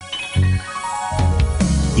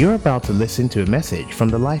You're about to listen to a message from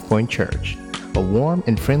the LifePoint Church, a warm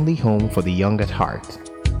and friendly home for the young at heart.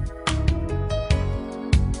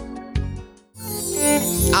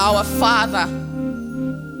 Our Father,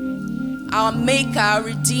 our Maker, our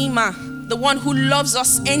Redeemer, the one who loves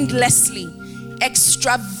us endlessly,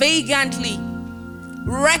 extravagantly,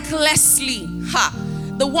 recklessly,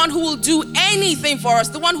 the one who will do anything for us,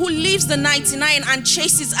 the one who leaves the 99 and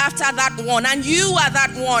chases after that one, and you are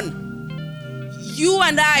that one. You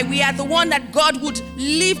and I, we are the one that God would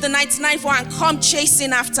leave the 99 for and come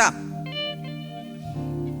chasing after.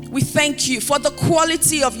 We thank you for the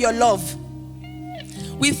quality of your love.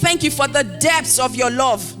 We thank you for the depths of your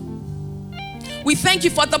love. We thank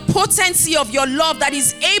you for the potency of your love that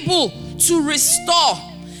is able to restore,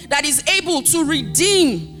 that is able to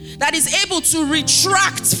redeem, that is able to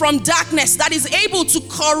retract from darkness, that is able to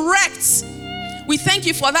correct. We thank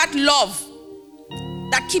you for that love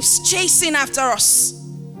that keeps chasing after us.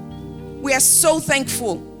 We are so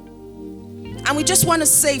thankful. And we just want to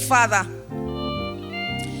say, Father,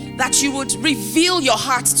 that you would reveal your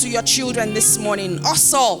heart to your children this morning,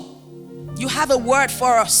 us all. You have a word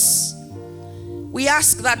for us. We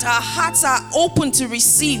ask that our hearts are open to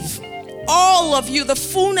receive all of you, the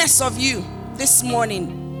fullness of you this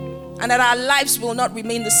morning, and that our lives will not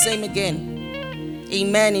remain the same again.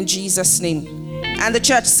 Amen, in Jesus' name. And the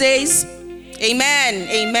church says, amen,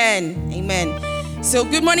 amen, amen. So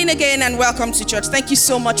good morning again and welcome to church. Thank you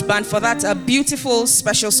so much, band, for that beautiful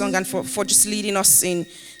special song and for just leading us in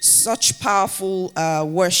such powerful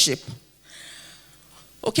worship.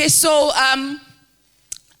 Okay, so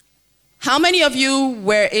how many of you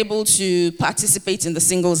were able to participate in the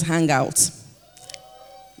singles hangout?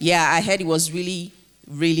 Yeah, I heard it was really,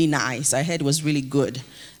 really nice. I heard it was really good.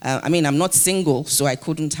 I'm not single, so I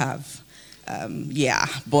couldn't have.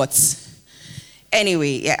 But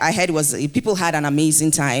anyway, I heard people had an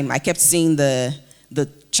amazing time. I kept seeing the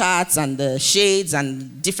charts and the shades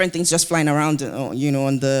and different things just flying around,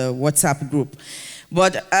 on the WhatsApp group.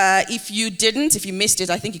 But if you missed it,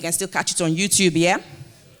 I think you can still catch it on YouTube, yeah?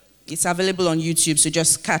 It's available on YouTube, so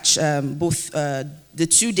just catch both the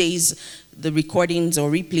 2 days. The recordings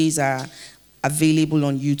or replays are available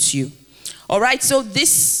on YouTube. All right, so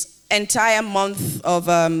this entire month of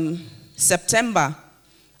September,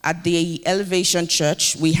 at the Elevation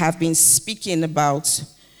Church, we have been speaking about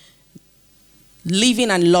living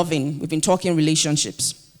and loving. We've been talking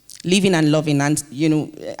relationships, living and loving. And,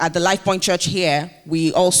 at the LifePoint Church here,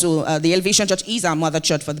 we also, the Elevation Church is our mother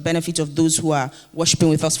church for the benefit of those who are worshiping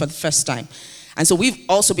with us for the first time. And so we've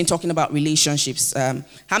also been talking about relationships.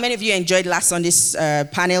 How many of you enjoyed last Sunday's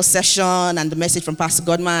panel session and the message from Pastor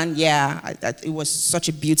Godman? Yeah, it was such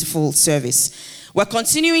a beautiful service. We're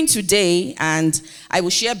continuing today, and I will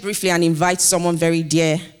share briefly and invite someone very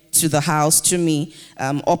dear to the house, to me,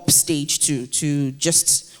 upstage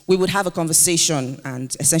we would have a conversation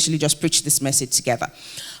and essentially just preach this message together.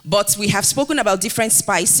 But we have spoken about different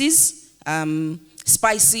spices,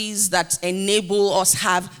 spices that enable us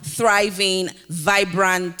have thriving,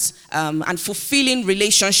 vibrant, and fulfilling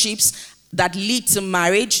relationships that lead to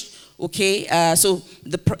marriage. Okay, so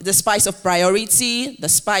the spice of priority, the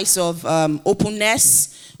spice of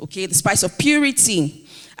openness, okay, the spice of purity.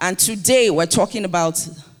 And today we're talking about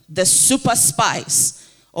the super spice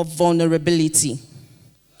of vulnerability.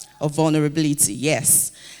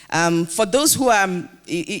 Yes. For those who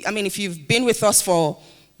if you've been with us for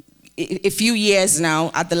a few years now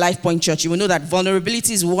at the LifePoint Church, you will know that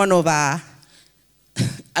vulnerability is one of our,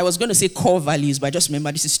 I was going to say core values, but I just remember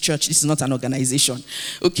this is church, this is not an organization.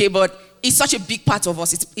 Okay, but it's such a big part of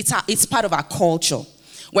us. It's part of our culture.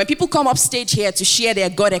 When people come up stage here to share their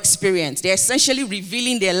God experience, they're essentially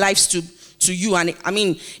revealing their lives to you. And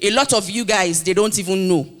a lot of you guys, they don't even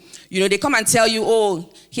know. They come and tell you, oh,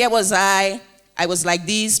 here was I was like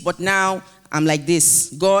this, but now I'm like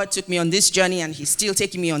this. God took me on this journey and he's still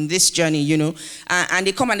taking me on this journey, And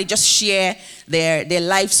they come and they just share their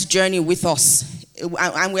life's journey with us.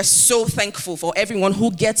 And we're so thankful for everyone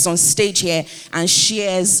who gets on stage here and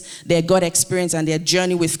shares their God experience and their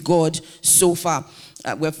journey with God so far.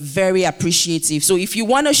 We're very appreciative. So if you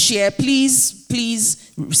want to share, please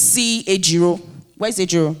see Ejiro. Where's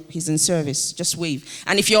Ejiro? He's in service. Just wave.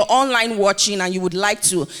 And if you're online watching and you would like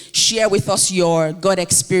to share with us your God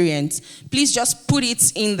experience, please just put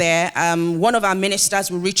it in there. One of our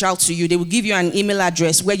ministers will reach out to you. They will give you an email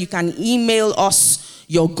address where you can email us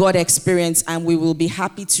your God experience, and we will be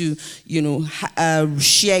happy to,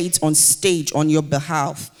 share it on stage on your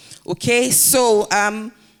behalf. Okay, so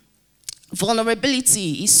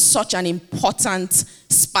vulnerability is such an important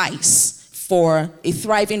spice for a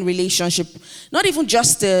thriving relationship, not even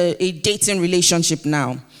just a dating relationship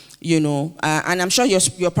now, and I'm sure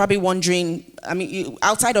you're probably wondering,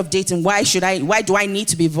 outside of dating, why do I need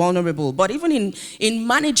to be vulnerable? But even in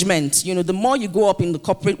management, the more you go up in the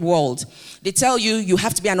corporate world, they tell you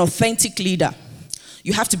have to be an authentic leader.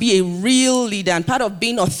 You have to be a real leader, and part of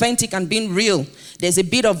being authentic and being real, there's a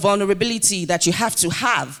bit of vulnerability that you have to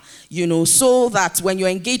have, so that when you're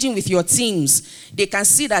engaging with your teams, they can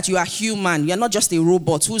see that you are human. You're not just a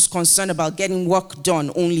robot who's concerned about getting work done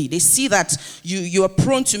only. They see that you are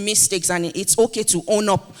prone to mistakes, and it's okay to own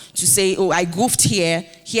up, to say, oh, I goofed here.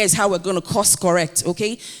 Here's how we're going to course correct,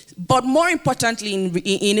 okay? But more importantly,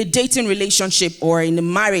 in a dating relationship or in a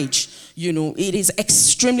marriage, it is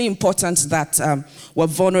extremely important that we're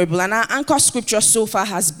vulnerable. And our anchor scripture so far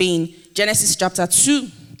has been Genesis chapter 2,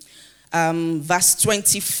 verse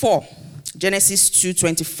 24. Genesis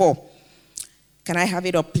 2:24. Can I have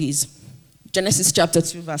it up, please? Genesis chapter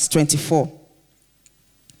 2, verse 24.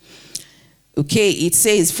 Okay, it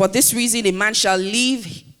says, "For this reason a man shall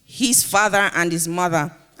leave his father and his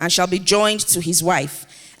mother, and shall be joined to his wife,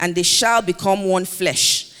 and they shall become one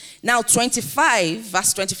flesh." Now,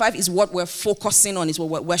 verse 25 is what we're focusing on, is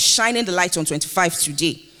what we're shining the light on 25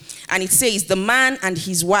 today. And it says, "The man and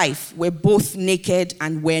his wife were both naked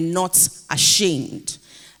and were not ashamed."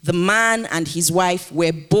 The man and his wife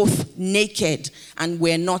were both naked and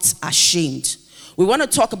were not ashamed. We want to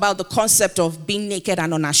talk about the concept of being naked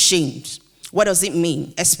and unashamed. What does it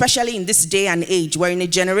mean? Especially in this day and age, we're in a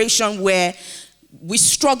generation where we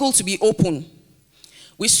struggle to be open.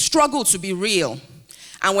 We struggle to be real.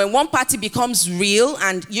 And when one party becomes real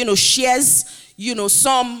and, shares,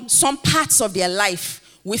 some parts of their life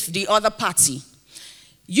with the other party,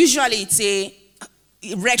 usually it's a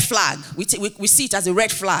red flag. We see it as a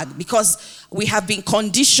red flag because we have been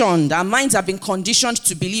conditioned, our minds have been conditioned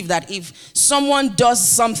to believe that if someone does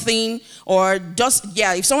something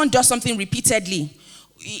if someone does something repeatedly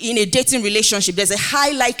in a dating relationship, there's a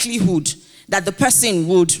high likelihood that the person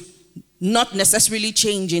would not necessarily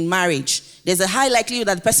change in marriage. There's a high likelihood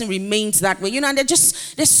that the person remains that way. And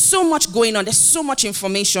there's so much going on. There's so much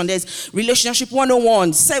information. There's relationship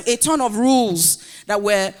 101, a ton of rules that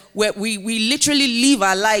we literally live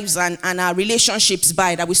our lives and our relationships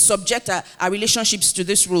by, that we subject our relationships to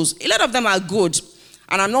these rules. A lot of them are good,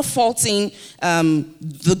 and I'm not faulting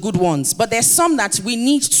the good ones. But there's some that we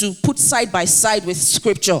need to put side by side with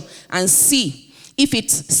Scripture and see if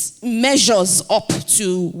it measures up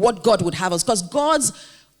to what God would have us. Because God's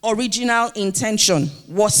original intention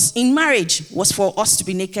was in marriage was for us to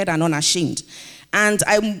be naked and unashamed. And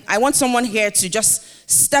I want someone here to just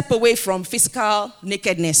step away from physical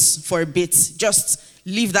nakedness for a bit. Just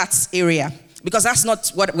leave that area, because that's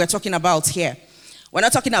not what we're talking about here. We're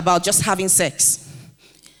not talking about just having sex.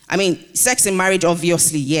 Sex in marriage,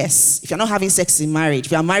 obviously, yes. If you're not having sex in marriage,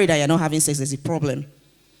 if you're married and you're not having sex, there's a problem.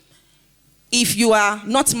 If you are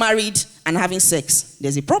not married and having sex,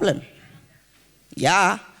 there's a problem.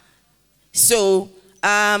 Yeah. So,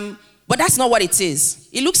 but that's not what it is.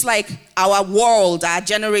 It looks like our world, our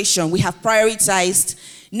generation, we have prioritized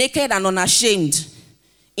naked and unashamed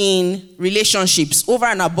in relationships over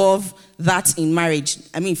and above that in marriage.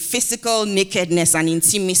 Physical nakedness and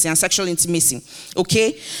intimacy and sexual intimacy.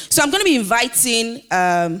 Okay? So I'm going to be inviting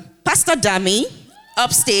Pastor Dami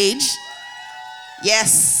upstage.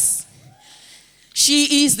 Yes.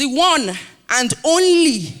 She is the one and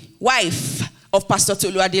only wife of Pastor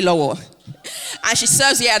Tolu Adelowo. And she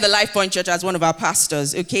serves here at the Life Point Church as one of our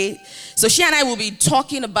pastors, okay? So she and I will be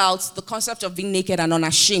talking about the concept of being naked and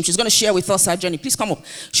unashamed. She's going to share with us her journey. Please come up.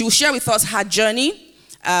 She will share with us her journey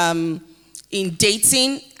in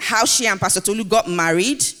dating, how she and Pastor Tolu got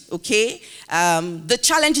married, okay? The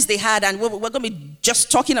challenges they had, and we're going to be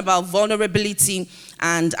just talking about vulnerability,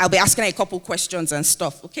 and I'll be asking her a couple questions and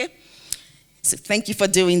stuff, okay? So thank you for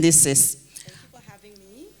doing this, sis. Thank you for having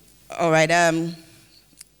me. All right.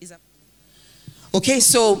 Okay,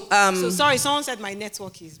 so... so sorry, someone said my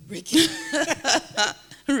network is breaking.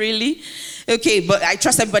 Really? Okay, but I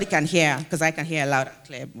trust everybody can hear, because I can hear loud and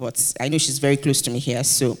clear, but I know she's very close to me here.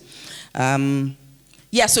 So,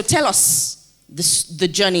 so tell us the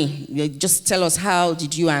journey. Just tell us, how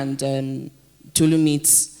did you and Tolu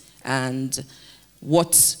meet, and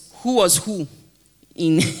who was who?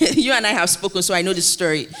 You and I have spoken, so I know the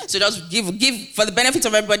story. So just give for the benefit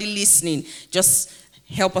of everybody listening, just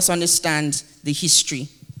help us understand the history.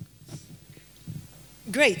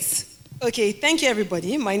 Great. Okay, thank you,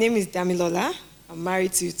 everybody. My name is Damilola. I'm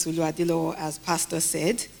married to Tolu Adelowo, as Pastor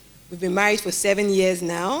said. We've been married for 7 years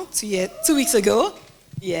now, 2 weeks ago.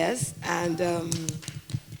 Yes, and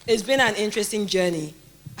it's been an interesting journey.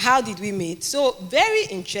 how did we meet? So very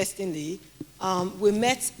interestingly, we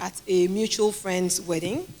met at a mutual friend's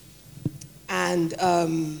wedding. And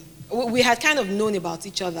we had kind of known about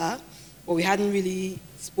each other, but we hadn't really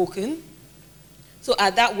spoken. So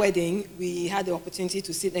at that wedding, we had the opportunity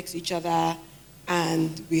to sit next to each other,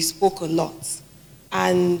 and we spoke a lot.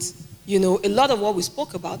 And, you know, a lot of what we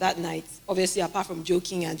spoke about that night, obviously apart from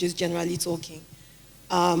joking and just generally talking,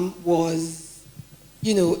 was,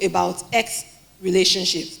 you know, about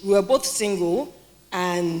ex-relationships. We were both single,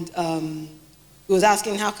 and he was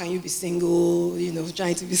asking, how can you be single, you know,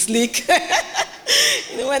 trying to be slick.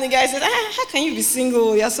 You know, when the guy said, how can you be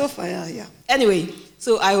single? You're so fire, yeah. Anyway,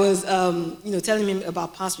 so I was, you know, telling him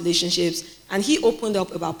about past relationships, and he opened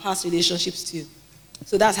up about past relationships too.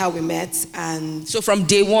 So that's how we met, and... So from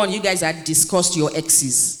day one, you guys had discussed your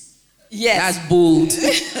exes. Yes. That's bold.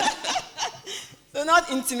 So not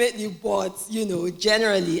intimately, but, you know,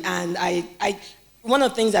 generally. And I one of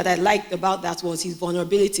the things that I liked about that was his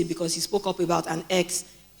vulnerability, because he spoke up about an ex,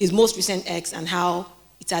 his most recent ex, and how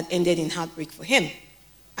it had ended in heartbreak for him.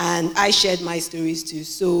 And I shared my stories too.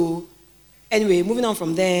 So anyway, moving on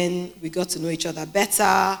from then, we got to know each other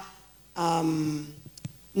better.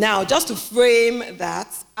 Now, just to frame that,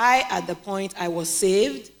 at the point, I was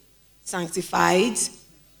saved, sanctified,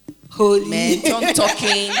 holy. Man, tongue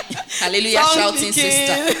talking, hallelujah, shouting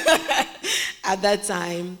sister. At that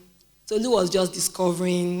time, Tolu was just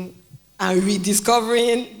discovering and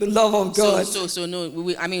rediscovering the love of God. So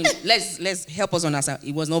no, I mean, let's help us understand.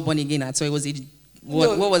 He was not born again at all. So it was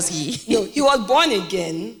what was he? No, he was born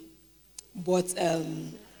again, but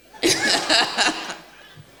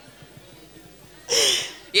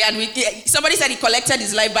somebody said he collected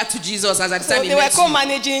his life back to Jesus as at the time he they were met you.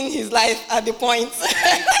 co-managing his life at the point.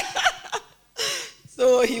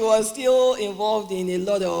 So he was still involved in a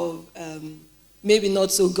lot of maybe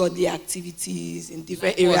not so godly activities in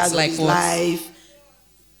different areas of his life.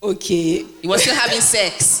 Okay. He was still having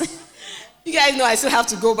sex. You guys know I still have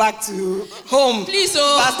to go back to home. Please,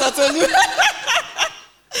 Pastor Tolu.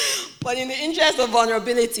 But in the interest of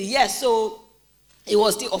vulnerability, yes, so he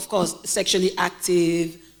was still, of course, sexually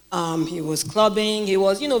active. He was clubbing. He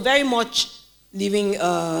was, you know, very much living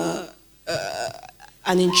an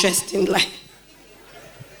interesting life.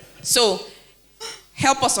 So,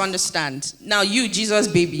 help us understand. Now, you, Jesus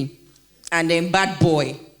baby, and then bad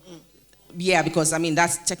boy. Yeah, because, I mean,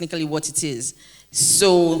 that's technically what it is.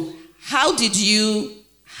 So, how did you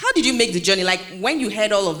make the journey? Like, when you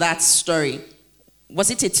heard all of that story,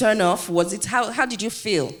 was it a turn-off? How did you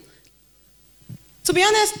feel? To be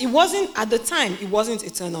honest, it wasn't, at the time, it wasn't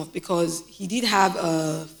a turn-off, because he did have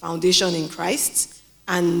a foundation in Christ.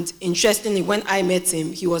 And interestingly, when I met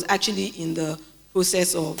him, he was actually in the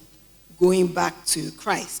process of going back to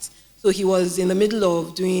Christ. So he was in the middle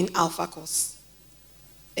of doing Alpha course.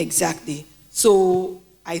 Exactly. So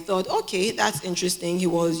I thought, okay, that's interesting. He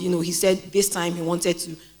was, you know, he said this time he wanted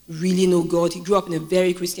to really know God. He grew up in a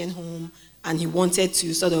very Christian home, and he wanted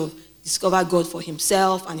to sort of discover God for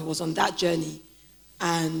himself, and he was on that journey.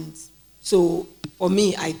 And so for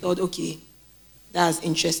me, I thought, okay, that's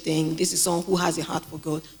interesting. This is someone who has a heart for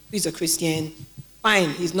God, who is a Christian.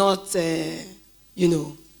 Fine, he's not, you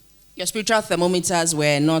know. Your spiritual thermometers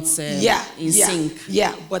were not in sync.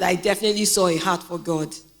 Yeah, but I definitely saw a heart for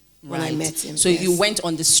God when I met him. So you went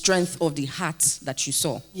on the strength of the heart that you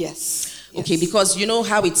saw. Yes. Okay, because you know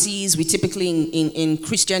how it is, we typically in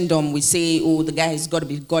Christendom, we say, oh, the guy has got to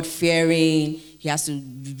be God-fearing, he has to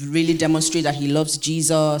really demonstrate that he loves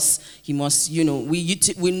Jesus, he must, you know, we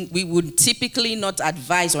would typically not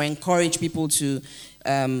advise or encourage people to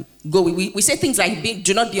go. We say things like,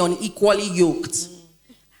 do not be unequally yoked.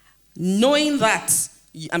 Knowing that,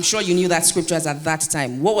 I'm sure you knew that scriptures at that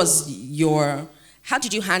time, how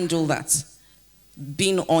did you handle that?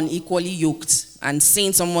 Being unequally yoked and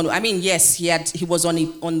seeing someone, I mean, yes, he was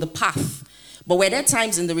on the path, but were there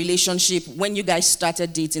times in the relationship when you guys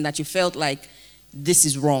started dating that you felt like this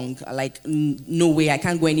is wrong, like no way, I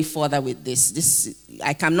can't go any further with this,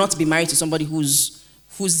 I cannot be married to somebody who's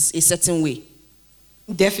a certain way?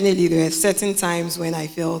 Definitely, there were certain times when I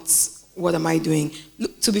felt, what am I doing?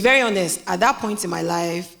 Look, to be very honest, at that point in my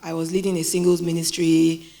life, I was leading a singles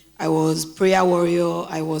ministry, I was prayer warrior,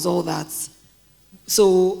 I was all that.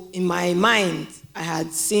 So in my mind, I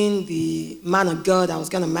had seen the man of God I was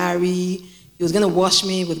going to marry. He was going to wash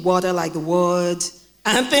me with water like the word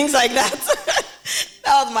and things like that.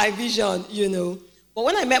 That was my vision, you know. But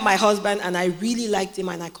when I met my husband and I really liked him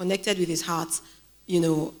and I connected with his heart, you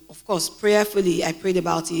know, of course, prayerfully, I prayed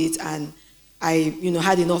about it and I, you know,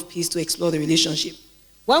 had enough peace to explore the relationship.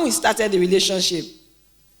 When we started the relationship,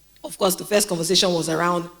 of course, the first conversation was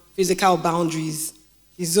around physical boundaries.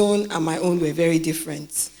 his own and my own were very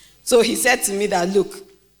different. So he said to me that, look,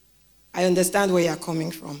 I understand where you're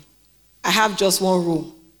coming from. I have just one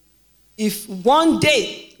rule. If one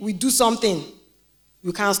day we do something,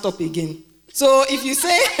 you can't stop again. So if you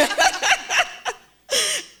say,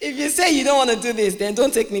 if you say you don't want to do this, then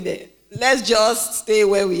don't take me there. Let's just stay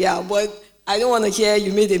where we are. But I don't want to hear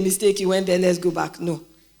you made a mistake, you went there, let's go back. No,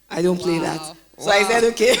 I don't play that. So I said,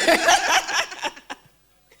 okay.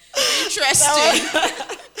 Interesting.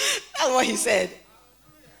 That's what he said.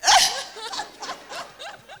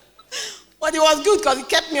 But it was good because it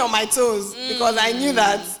kept me on my toes because I knew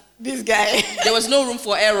that this guy... There was no room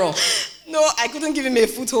for error. No, I couldn't give him a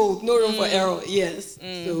foothold. No room for error, yes.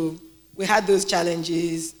 So we had those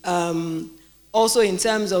challenges. Also in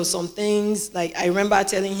terms of some things, like I remember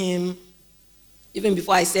telling him, even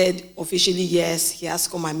before I said officially yes, he has to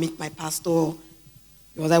come and meet my pastor.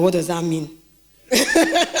 He was like, what does that mean?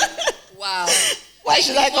 Wow. Why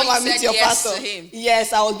should I come and meet your yes pastor? to him.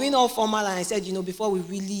 Yes, I was being all formal and I said, before we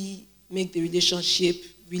really make the relationship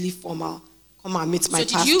really formal, come and meet my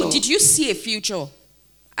pastor. So did you see a future?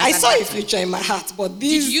 I saw a future in my heart, but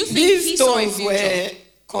these tones were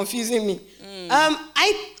confusing me.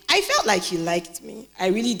 I felt like he liked me. I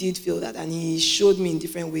really did feel that, and he showed me in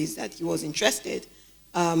different ways that he was interested.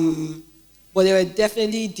 But there were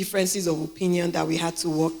definitely differences of opinion that we had to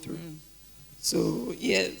work through. So,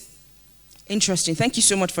 yes. Interesting. Thank you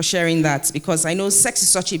so much for sharing that, because I know sex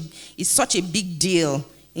is such a big deal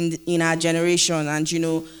in our generation, and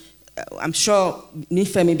I'm sure,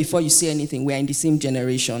 Nifemi, before you say anything, we are in the same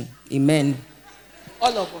generation. Amen.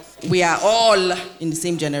 All of us. We are all in the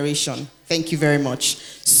same generation. Thank you very much.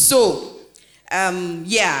 So,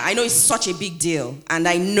 I know it's such a big deal, and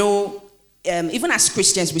I know even as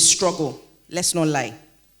Christians we struggle. Let's not lie.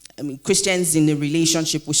 I mean, Christians in a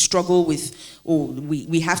relationship, we struggle with,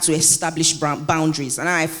 we have to establish boundaries. And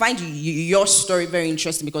I find your story very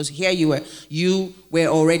interesting, because here you were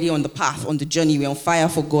already on the path, on the journey, you were on fire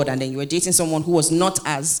for God, and then you were dating someone who was not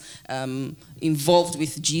as involved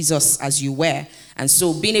with Jesus as you were. And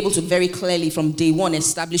so being able to very clearly from day one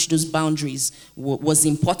establish those boundaries was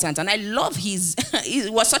important. And I love he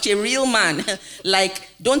was such a real man. Like,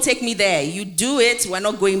 don't take me there. You do it, we're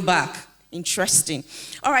not going back. Interesting.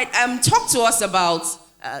 All right, talk to us about,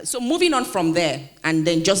 so moving on from there, and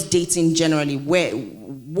then just dating generally,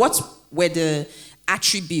 what were the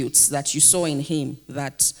attributes that you saw in him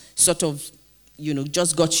that sort of,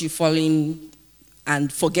 just got you falling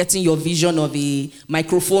and forgetting your vision of a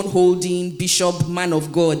microphone-holding bishop, man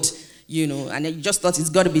of God, and you just thought it's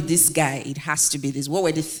got to be this guy, it has to be this. What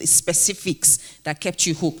were the specifics that kept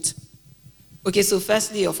you hooked? Okay, so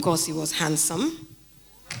firstly, of course, he was handsome.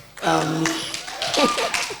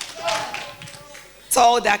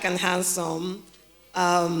 Tall, dark, and handsome.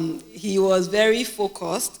 He was very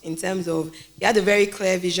focused in terms of, he had a very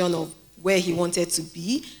clear vision of where he wanted to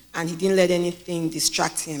be, and he didn't let anything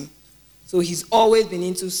distract him. So he's always been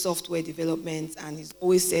into software development, and he's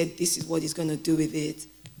always said this is what he's going to do with it.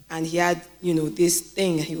 And he had, this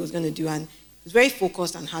thing he was going to do, and he was very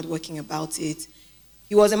focused and hardworking about it.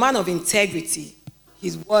 He was a man of integrity.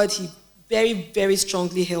 His word, he very, very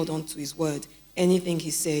strongly held on to his word, anything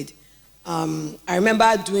he said. I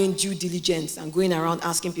remember doing due diligence and going around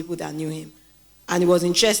asking people that knew him. And it was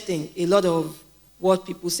interesting. A lot of what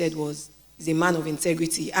people said was, he's a man of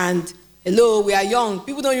integrity. And hello, we are young.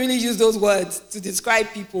 People don't really use those words to describe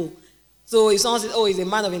people. So if someone said, he's a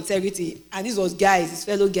man of integrity, and this was guys, his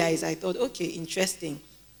fellow guys, I thought, okay, interesting.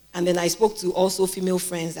 And then I spoke to also female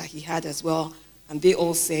friends that he had as well, and they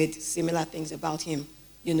all said similar things about him.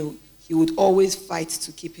 He would always fight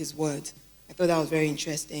to keep his word. I thought that was very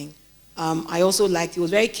interesting. I also liked, he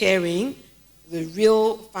was very caring, the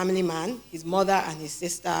real family man. His mother and his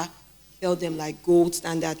sister held them like gold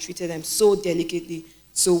standard, treated them so delicately,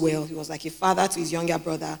 so well. He was like a father to his younger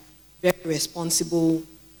brother, very responsible.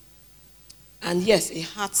 And yes, a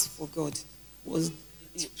heart for God was...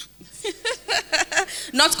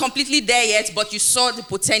 Not completely there yet, but you saw the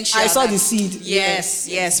potential. I saw the seed.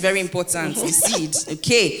 Yes, very important, the seed.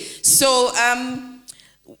 Okay, so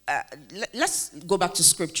let's go back to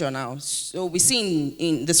scripture now. So we see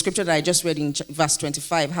in the scripture that I just read in verse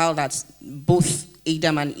 25, how that both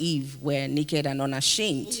Adam and Eve were naked and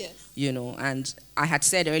unashamed, and I had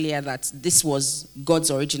said earlier that this was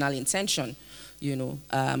God's original intention.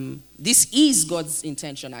 This is God's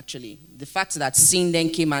intention, actually. The fact that sin then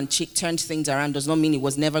came and turned things around does not mean it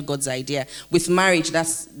was never God's idea. With marriage,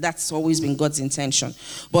 that's always been God's intention.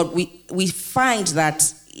 But we find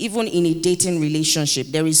that even in a dating relationship,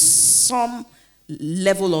 there is some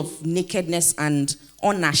level of nakedness and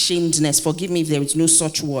unashamedness, forgive me if there is no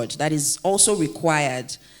such word, that is also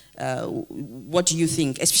required. What do you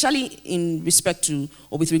think? Especially in respect to,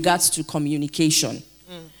 or with regards to communication.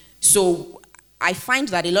 So I find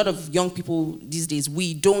that a lot of young people these days,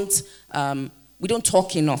 we don't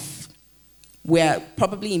talk enough. We're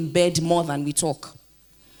probably in bed more than we talk.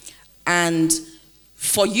 And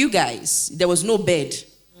for you guys, there was no bed,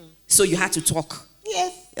 so you had to talk.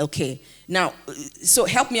 Yes. Okay. Now, so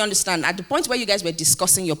help me understand, at the point where you guys were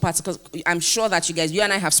discussing your past, because I'm sure that you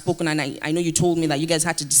and I have spoken, and I know you told me that you guys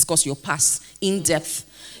had to discuss your past in depth.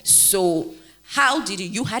 So how did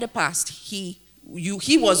you had a past, he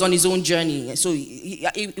was on his own journey, so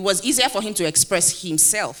it was easier for him to express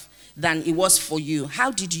himself than it was for you.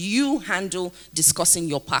 How did you handle discussing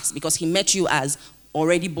your past? Because he met you as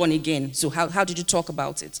already born again, so how did you talk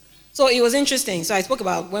about it? So it was interesting. So I spoke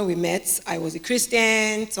about when we met, I was a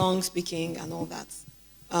Christian, tongue speaking and all that.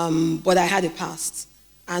 But I had a past.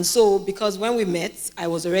 And so because when we met, I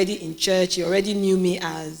was already in church, he already knew me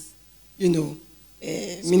as,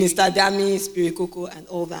 Minister Dami, Spirit Coco and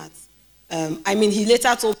all that. He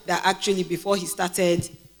later told me that actually before he started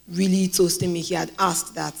really toasting me, he had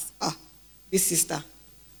asked that, this sister,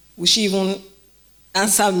 will she even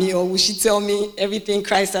answer me, or will she tell me everything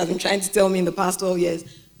Christ has been trying to tell me in the past 12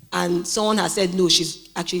 years? And someone has said, no, she's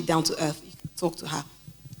actually down to earth. You can talk to her.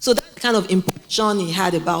 So that kind of impression he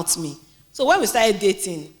had about me. So when we started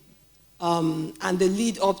dating, and the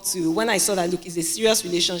lead up to, when I saw that, look, it's a serious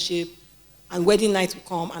relationship, and wedding night would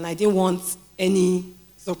come, and I didn't want any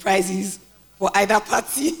surprises for either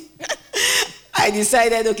party, I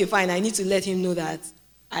decided, okay, fine, I need to let him know that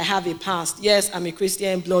I have a past. Yes, I'm a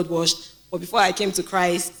Christian, blood washed, but before I came to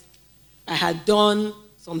Christ, I had done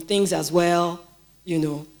some things as well,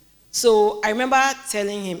 So I remember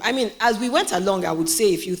telling him, as we went along, I would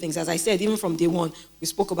say a few things. As I said, even from day one, we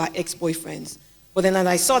spoke about ex-boyfriends. But then as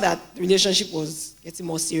I saw that the relationship was getting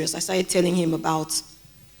more serious, I started telling him about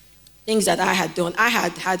things that I had done. I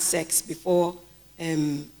had had sex before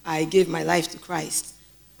I gave my life to Christ.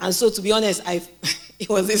 And so to be honest, it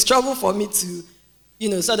was a struggle for me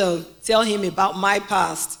to, sort of tell him about my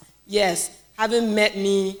past. Yes, having met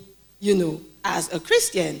me, as a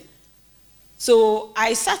Christian. So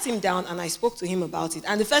I sat him down and I spoke to him about it.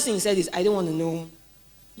 And the first thing he said is, I don't want to know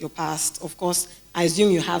your past. Of course, I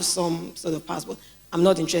assume you have some sort of past, but I'm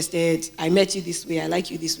not interested. I met you this way, I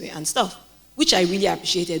like you this way and stuff, which I really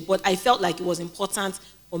appreciated. But I felt like it was important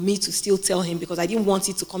for me to still tell him because I didn't want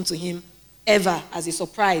it to come to him ever as a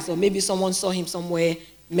surprise, or maybe someone saw him somewhere,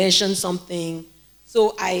 mentioned something.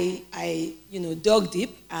 So I dug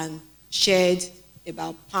deep and shared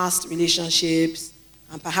about past relationships,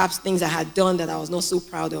 and perhaps things I had done that I was not so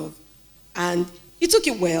proud of. And he took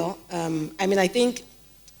it well. I think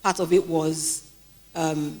part of it was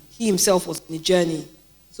he himself was on a journey.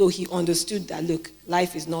 So he understood that, look,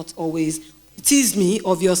 life is not always, it teased me,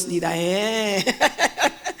 obviously, that,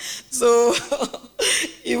 so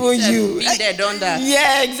even you. Been there, done that.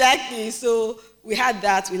 Yeah, exactly. So we had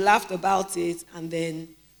that, we laughed about it, and then,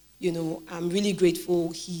 I'm really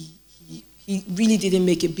grateful he really didn't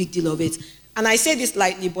make a big deal of it. And I say this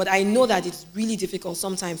lightly, but I know that it's really difficult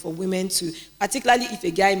sometimes for women to, particularly if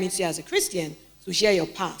a guy meets you as a Christian, to share your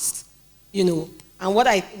past, And what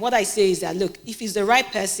I say is that, look, if he's the right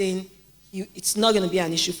person, it's not going to be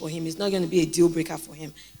an issue for him. It's not going to be a deal breaker for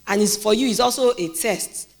him. And for you, it's also a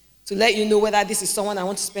test to let you know whether this is someone I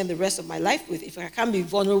want to spend the rest of my life with. If I can't be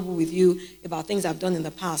vulnerable with you about things I've done in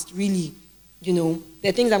the past, really, there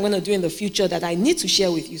are things I'm going to do in the future that I need to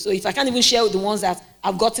share with you. So if I can't even share with the ones that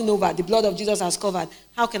I've gotten over, the blood of Jesus has covered,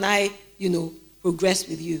 how can I, progress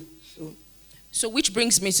with you? So which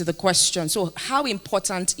brings me to the question. So how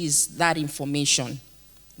important is that information?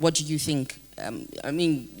 What do you think?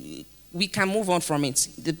 We can move on from it.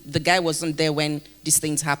 The guy wasn't there when these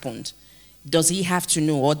things happened. Does he have to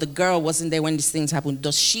know? Or the girl wasn't there when these things happened.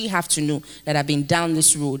 Does she have to know that I've been down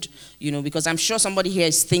this road? Because I'm sure somebody here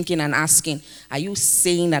is thinking and asking, are you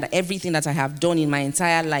saying that everything that I have done in my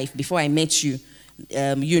entire life before I met you,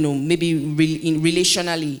 maybe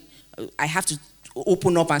relationally, I have to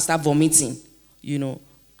open up and start vomiting?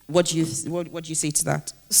 What do you say to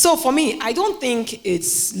that? So for me, I don't think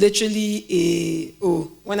it's literally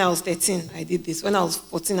when I was 13, I did this. When I was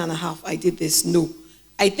 14 and a half, I did this. No.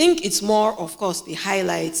 I think it's more, of course, the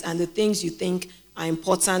highlights and the things you think are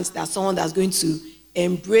important that someone that's going to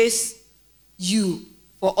embrace you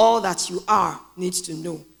for all that you are needs to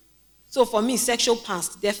know. So for me, sexual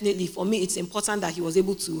past, definitely, for me, it's important that he was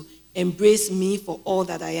able to embrace me for all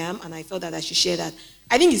that I am, and I felt that I should share that.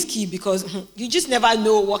 I think it's key because you just never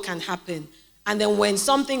know what can happen. And then when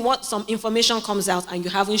some information comes out and you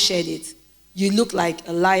haven't shared it, you look like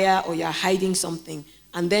a liar or you're hiding something.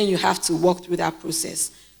 And then you have to walk through that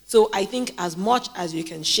process. So I think as much as you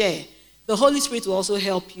can share, the Holy Spirit will also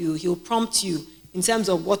help you. He'll prompt you in terms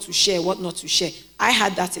of what to share, what not to share. I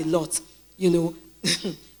had that a lot,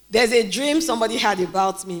 There's a dream somebody had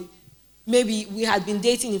about me. Maybe we had been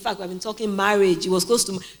dating. In fact, we had been talking marriage. It was close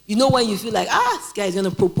to, when you feel like, this guy is going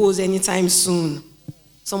to propose anytime soon.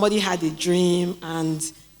 Somebody had a dream and,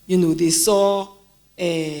 they saw,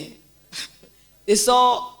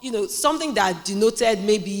 something that denoted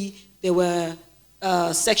maybe there were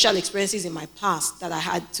sexual experiences in my past that I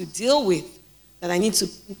had to deal with, that I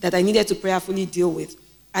needed to prayerfully deal with.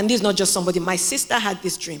 And this is not just somebody. My sister had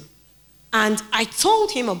this dream. And I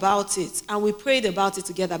told him about it, and we prayed about it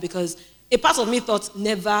together because a part of me thought,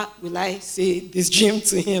 never will I say this dream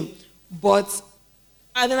to him.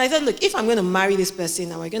 And then I said, look, if I'm going to marry this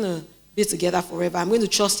person and we're going to be together forever, I'm going to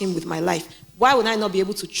trust him with my life. Why would I not be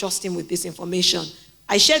able to trust him with this information?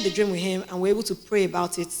 I shared the dream with him, and we were able to pray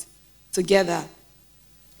about it together,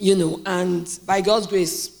 and by God's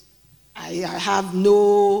grace, I have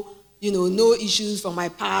no issues from my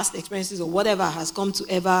past experiences or whatever has come to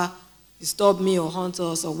ever disturb me or haunt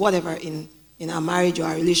us or whatever in our marriage or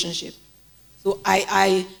our relationship. So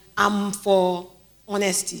I am for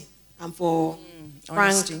honesty. I'm for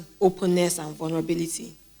frank openness and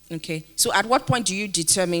vulnerability. Okay. So at what point do you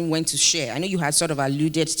determine when to share? I know you had sort of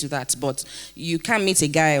alluded to that, but you can't meet a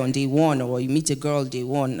guy on day one or you meet a girl day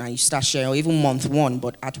one and you start sharing, or even month one.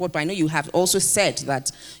 But at what point? I know you have also said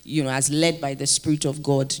that, as led by the Spirit of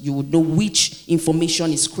God, you would know which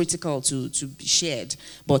information is critical to be shared.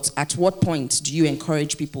 But at what point do you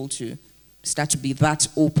encourage people to start to be that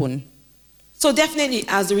open? So definitely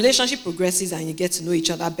as the relationship progresses and you get to know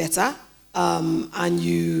each other better, and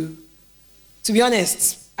you, to be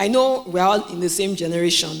honest, I know we're all in the same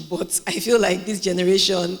generation, but I feel like this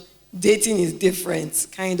generation, dating is different,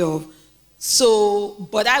 kind of. So,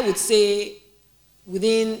 but I would say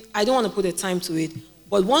I don't want to put a time to it,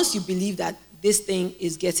 but once you believe that this thing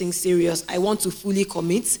is getting serious, I want to fully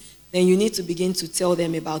commit, then you need to begin to tell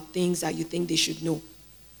them about things that you think they should know,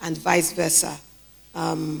 and vice versa.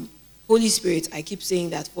 Holy Spirit, I keep saying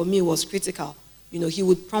that for me was critical. He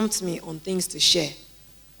would prompt me on things to share.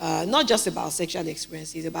 Not just about sexual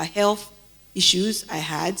experiences, about health issues I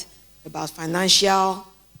had, about financial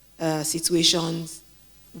situations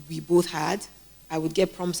we both had. I would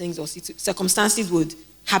get promptings or circumstances would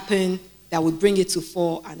happen that would bring it to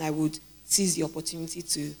fore, and I would seize the opportunity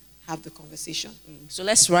to have the conversation. So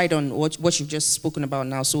let's ride on what you've just spoken about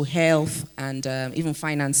now. So health and even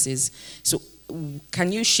finances. So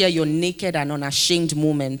can you share your naked and unashamed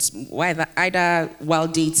moments, either while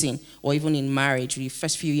dating or even in marriage, the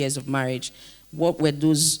first few years of marriage? What were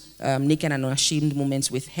those naked and unashamed moments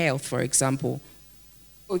with health, for example?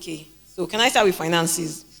 Okay, so can I start with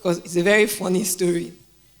finances? Because it's a very funny story.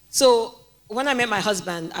 So when I met my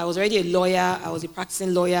husband, I was already a lawyer. I was a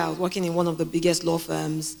practicing lawyer. I was working in one of the biggest law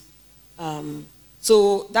firms.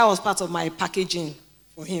 So that was part of my packaging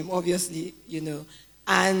for him, obviously,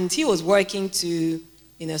 And he was working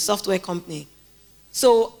in a software company.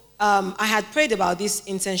 So I had prayed about this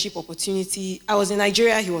internship opportunity. I was in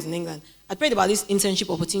Nigeria, he was in England. I prayed about this internship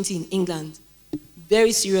opportunity in England.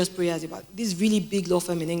 Very serious prayers about this really big law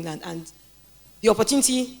firm in England. And the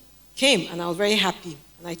opportunity came, and I was very happy.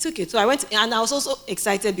 And I took it. So I went, and I was also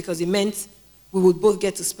excited because it meant we would both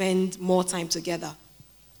get to spend more time together.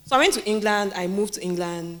 So I went to England, I moved to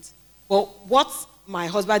England. But what my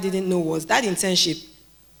husband didn't know was that internship,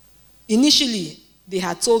 initially, they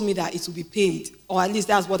had told me that it would be paid, or at least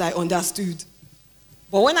that's what I understood.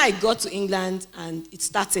 But when I got to England and it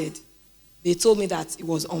started, they told me that it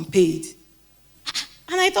was unpaid.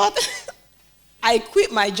 And I thought, I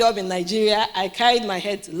quit my job in Nigeria, I carried my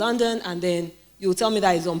head to London, and then you tell me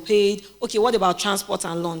that it's unpaid. Okay, what about transport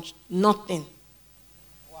and lunch? Nothing.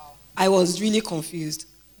 Wow. I was really confused,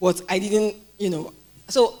 but I didn't,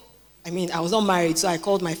 So, I was not married, so I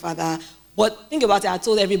called my father. But think about it, I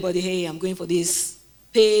told everybody, hey, I'm going for this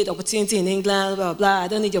paid opportunity in England, blah, blah, blah. I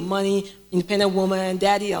don't need your money, independent woman,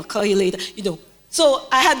 daddy, I'll call you later, So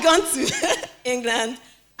I had gone to England,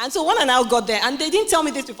 and so when I now got there, and they didn't tell me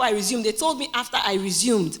this before I resumed, they told me after I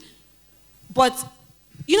resumed. But,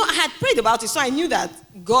 I had prayed about it, so I knew that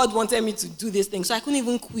God wanted me to do this thing, so I couldn't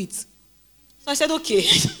even quit. So I said, okay,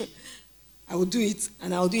 I will do it,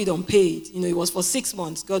 and I'll do it unpaid. It was for 6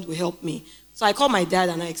 months, God will help me. So I called my dad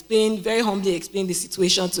and I very humbly explained the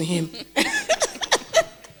situation to him.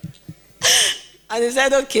 And he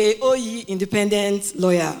said, okay, oh ye independent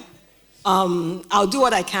lawyer, I'll do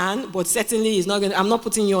what I can, but certainly I'm not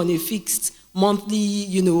putting you on a fixed monthly,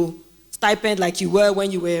 stipend like you were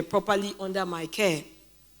when you were properly under my care.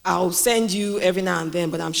 I'll send you every now and then,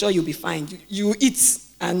 but I'm sure you'll be fine. You eat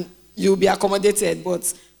and you'll be accommodated,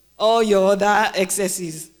 but all your other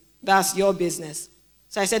excesses, that's your business.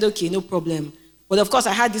 So I said, okay, no problem. But of course,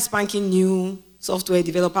 I had this spanking new software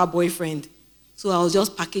developer boyfriend. So I was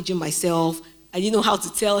just packaging myself. I didn't know how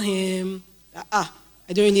to tell him that,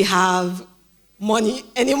 I don't really have money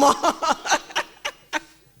anymore.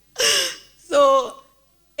 So,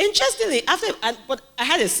 interestingly, but I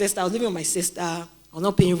had a sister. I was living with my sister. I was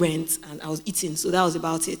not paying rent, and I was eating. So that was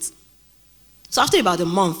about it. So after about a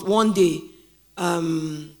month, one day,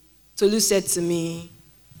 Tolu said to me,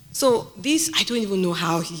 so this, I don't even know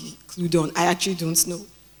how he clued on. I actually don't know.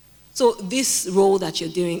 So this role that you're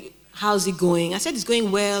doing, how's it going? I said, it's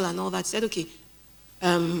going well and all that. He said, okay,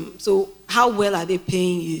 so how well are they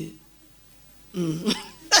paying you?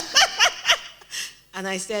 And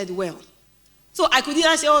I said, well. So I could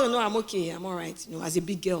either say, oh, no, I'm okay, I'm all right. As a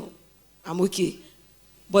big girl, I'm okay.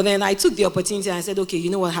 But then I took the opportunity and I said, okay, you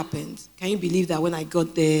know what happened? Can you believe that when I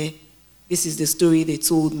got there, this is the story they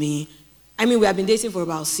told me? I mean, we have been dating for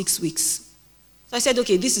about 6 weeks. So I said,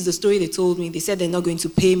 okay, this is the story they told me. They said they're not going to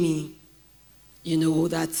pay me.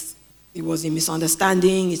 That it was a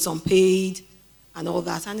misunderstanding, it's unpaid, and all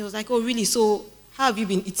that. And he was like, oh, really? So how have you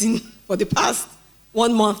been eating for the past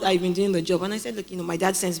 1 month that I've been doing the job? And I said, look, my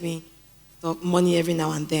dad sends me money every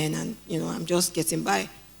now and then, and, I'm just getting by. I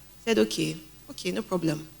said, okay, no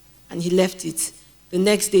problem. And he left it. The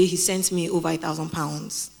next day, he sent me over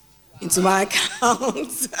 £1,000 into my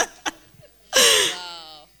account.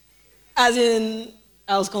 Wow. As in,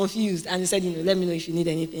 I was confused. And he said, let me know if you need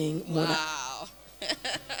anything more. Wow.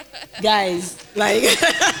 Guys,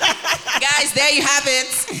 Guys, there you have it.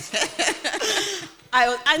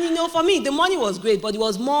 For me, the money was great, but it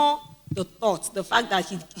was more the thought, the fact that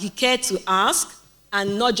he cared to ask,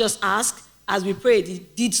 and not just ask. As we prayed, he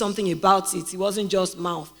did something about it. It wasn't just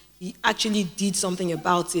mouth. He actually did something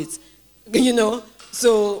about it.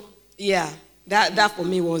 So, yeah, that for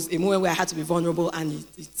me was a moment where I had to be vulnerable, and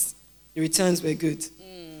the returns were good.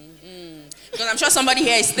 Because I'm sure somebody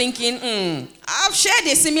here is thinking, I've shared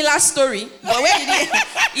a similar story, but where did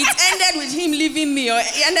it ended with him leaving me, or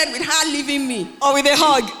it ended with her leaving me. Or with a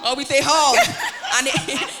hug. Or with a hug. And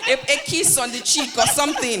a kiss on the cheek or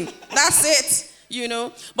something. That's it,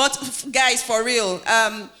 But guys, for real,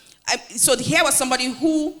 so here was somebody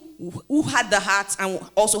who had the heart and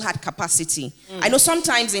also had capacity. I know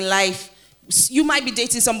sometimes in life, you might be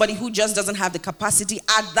dating somebody who just doesn't have the capacity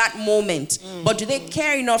at that moment, but do they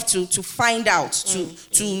care enough to find out, to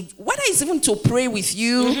whether it's even to pray with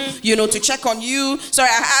you, to check on you? Sorry,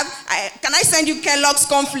 can I send you Kellogg's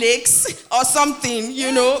cornflakes or something,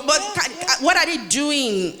 but what are they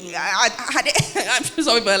doing? I'm sure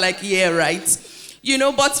some people are like, yeah, right.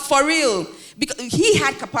 But for real, because he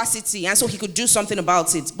had capacity and so he could do something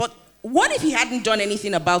about it. But what if he hadn't done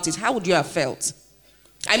anything about it? How would you have felt?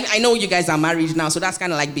 I know you guys are married now, so that's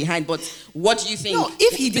kind of like behind, but what do you think? No,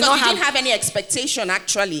 if he didn't have any expectation,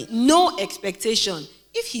 actually. No expectation.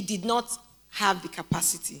 If he did not have the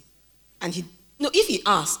capacity, and if he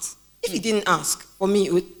asked, if he didn't ask, for me,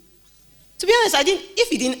 to be honest, if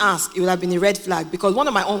he didn't ask, it would have been a red flag, because one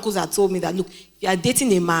of my uncles had told me that, look, if you are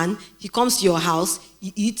dating a man, he comes to your house,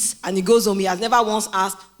 he eats, and he goes home, he has never once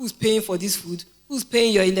asked, who's paying for this food, who's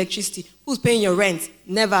paying your electricity, who's paying your rent?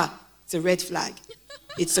 Never. It's a red flag.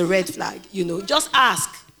 It's a red flag, just ask.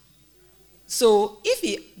 So if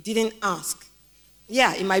he didn't ask,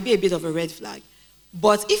 yeah, it might be a bit of a red flag.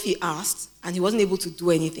 But if he asked and he wasn't able to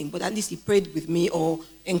do anything, but at least he prayed with me or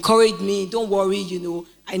encouraged me, don't worry,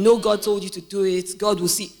 I know God told you to do it, God will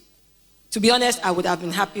see. To be honest, I would have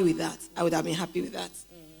been happy with that.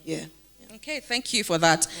 Yeah. Okay, thank you for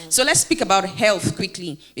that. So let's speak about health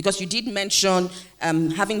quickly, because you did mention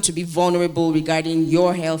having to be vulnerable regarding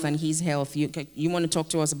your health and his health. You want to talk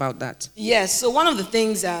to us about that? Yes, so one of the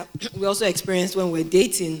things that we also experienced when we were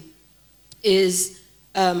dating is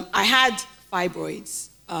I had fibroids,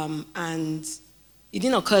 and it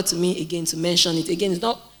didn't occur to me again to mention it. Again, it's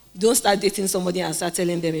not, you don't start dating somebody and start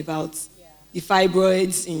telling them about the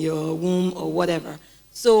fibroids in your womb or whatever.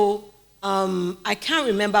 So I can't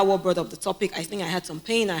remember what brought up the topic. I think I had some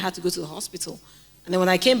pain. I had to go to the hospital. And then when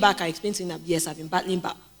I came back, I explained to him that, yes, I've been battling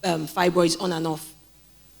fibroids on and off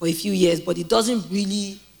for a few years, but it doesn't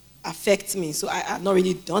really affect me. So I've not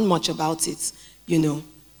really done much about it,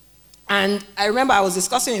 And I remember I was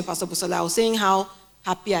discussing with Pastor Busola. I was saying how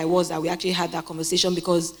happy I was that we actually had that conversation,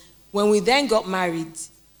 because when we then got married,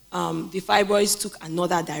 the fibroids took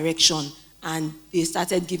another direction, and they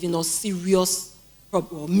started giving us serious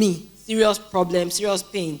problems, serious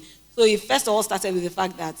pain, So it first of all started with the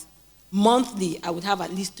fact that monthly I would have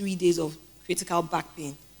at least 3 days of critical back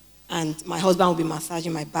pain. And my husband would be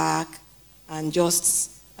massaging my back and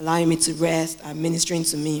just allowing me to rest and ministering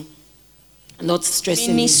to me. And not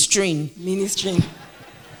stressing Ministering. me. Ministering.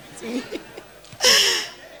 To me.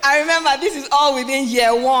 I remember this is all within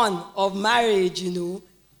year 1 of marriage,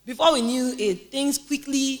 Before we knew it, things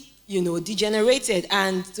quickly, degenerated.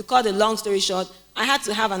 And to cut a long story short, I had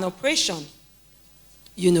to have an operation,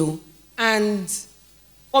 And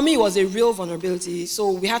for me, it was a real vulnerability.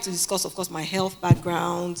 So we had to discuss, of course, my health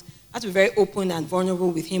background. I had to be very open and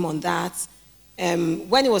vulnerable with him on that.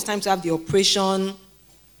 When it was time to have the operation,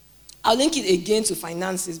 I'll link it again to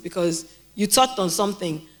finances because you touched on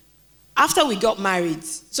something. After we got married,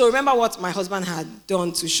 so remember what my husband had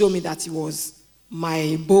done to show me that he was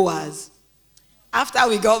my Boaz. After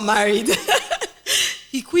we got married,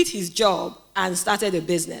 he quit his job and started a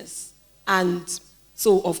business. And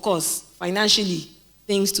so, of course, financially,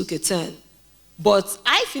 things took a turn. But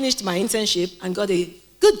I finished my internship and got a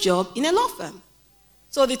good job in a law firm.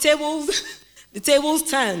 So the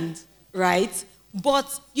tables turned, right?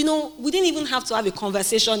 But, we didn't even have to have a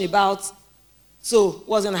conversation about, so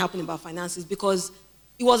what's going to happen about finances? Because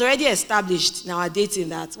it was already established in our dating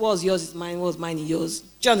that what was yours is mine, what was mine is yours.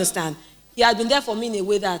 Do you understand? He had been there for me in a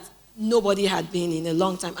way that nobody had been in a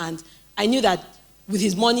long time. And I knew that with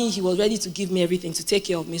his money, he was ready to give me everything, to take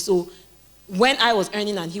care of me. So when I was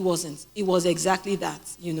earning and he wasn't, it was exactly that,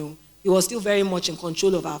 He was still very much in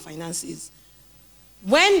control of our finances.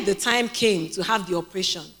 When the time came to have the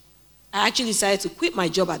operation, I actually decided to quit my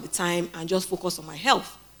job at the time and just focus on my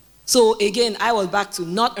health. So again, I was back to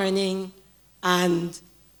not earning, and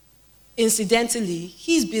incidentally,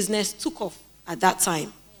 his business took off at that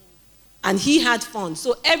time. And he had funds.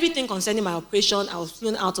 So everything concerning my operation, I was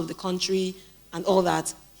flown out of the country and all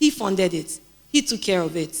that. He funded it. He took care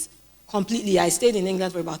of it completely. I stayed in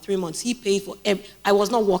England for about 3 months. He paid for I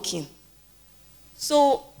was not working.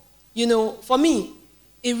 So, for me,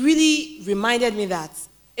 it really reminded me that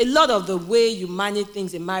a lot of the way you manage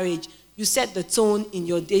things in marriage, you set the tone in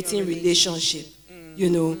your dating relationship.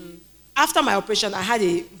 After my operation, I had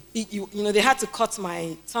a big, they had to cut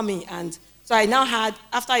my tummy, and so I now had,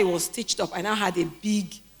 after it was stitched up, I now had a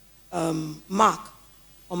big mark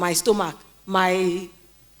on my stomach, my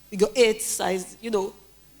figure 8 size,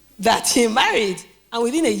 that he married. And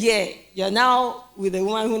within a year, you're now with a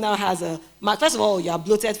woman who now has a mark. First of all, you're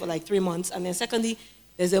bloated for like 3 months, and then secondly,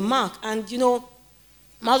 there's a mark. And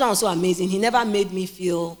my husband was so amazing. He never made me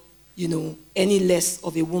feel, any less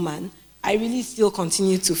of a woman. I really still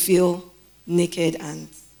continue to feel naked and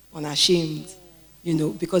unashamed,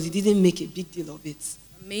 because he didn't make a big deal of it.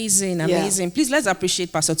 Amazing. Please, let's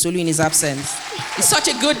appreciate Pastor Tolu in his absence. He's such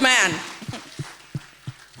a good man.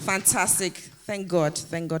 Fantastic. Thank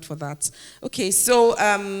God for that. Okay, so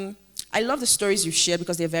I love the stories you've shared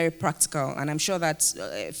because they're very practical, and I'm sure that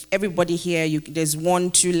if everybody here, there's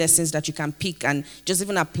 1-2 lessons that you can pick and just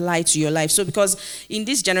even apply to your life. So because in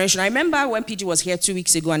this generation, I remember when PG was here 2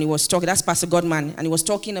 weeks ago and he was talking, that's Pastor Godman, and he was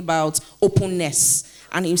talking about openness.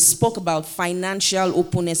 And he spoke about financial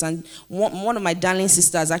openness. And one of my darling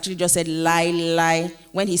sisters actually just said, lie,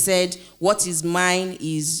 when he said, what is mine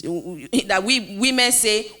is, that we women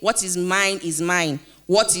say, what is mine.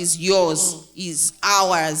 What is yours is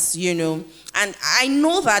ours, And I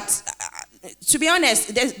know that, to be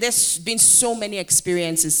honest, there's been so many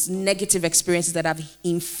experiences, negative experiences that have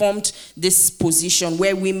informed this position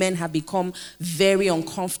where women have become very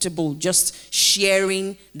uncomfortable just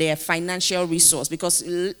sharing their financial resource, because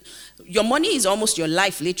your money is almost your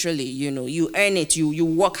life, literally, You earn it, you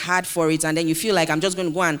work hard for it, and then you feel like I'm just going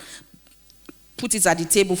to go and put it at the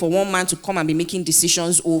table for one man to come and be making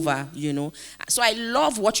decisions over, So I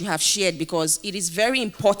love what you have shared, because it is very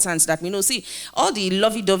important that we know, see, all the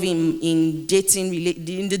lovey-dovey in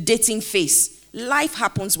the dating phase, life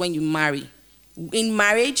happens when you marry. In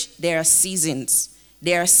marriage, there are seasons.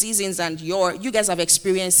 And you guys have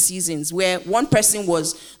experienced seasons where one person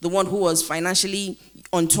was the one who was financially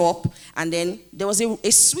on top, and then there was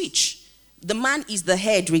a switch. The man is the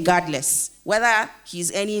head regardless, whether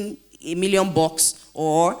he's earning $1 million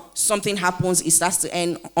or something happens, he starts to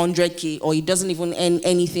earn 100K, or he doesn't even earn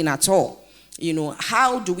anything at all.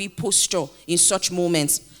 How do we posture in such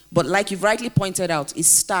moments? But like you've rightly pointed out, it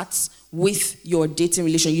starts with your dating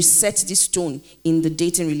relationship. You set this tone in the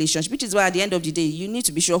dating relationship, which is why at the end of the day, you need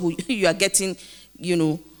to be sure who you are getting,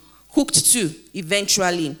 hooked to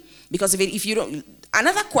eventually. Because if you don't,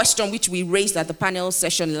 another question which we raised at the panel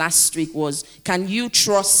session last week was, can you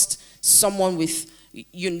trust someone with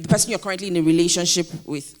the person you're currently in a relationship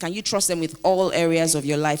with? Can you trust them with all areas of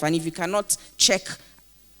your life? And if you cannot check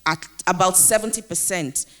at about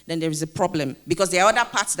 70%, then there is a problem. Because there are other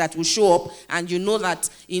parts that will show up, and you know that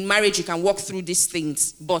in marriage you can walk through these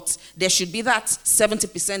things. But there should be that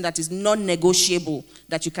 70% that is non-negotiable,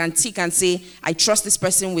 that you can tick and say, I trust this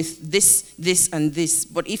person with this, this, and this.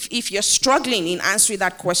 But if you're struggling in answering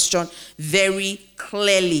that question very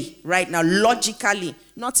clearly, right now, logically,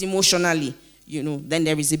 not emotionally, then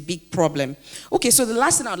there is a big problem. Okay, so the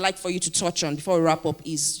last thing I'd like for you to touch on before we wrap up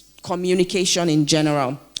is communication in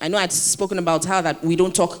general. I know I've spoken about how that we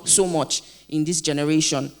don't talk so much in this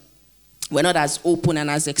generation. We're not as open and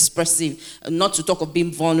as expressive, not to talk of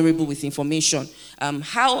being vulnerable with information.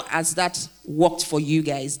 How has that worked for you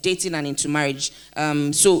guys, dating and into marriage?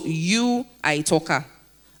 So you are a talker.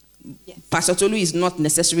 Yes. Pastor Tolu is not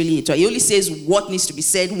necessarily a talker. He only says what needs to be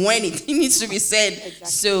said when it needs to be said. Exactly.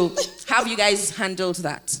 So how have you guys handled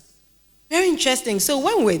that? Very interesting. So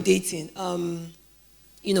when we're dating,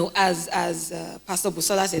 as Pastor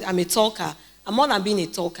Busola said, I'm a talker. And more than being a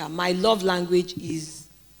talker, my love language is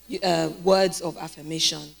words of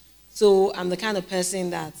affirmation. So I'm the kind of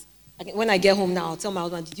person that, when I get home now, I'll tell my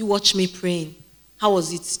husband, did you watch me praying? How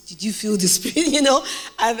was it? Did you feel the spirit?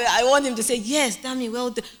 I want him to say, yes, damn it,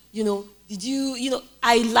 well, did you,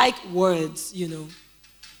 I like words,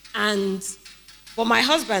 But my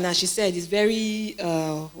husband, as she said, is very,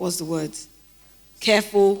 what's the word?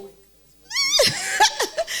 Careful.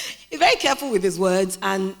 He's very careful with his words,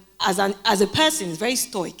 and as a person, he's very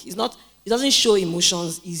stoic. He doesn't show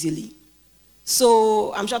emotions easily.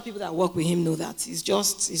 So I'm sure people that work with him know that.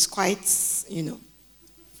 He's quite,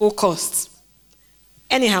 focused.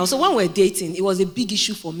 Anyhow, so when we're dating, it was a big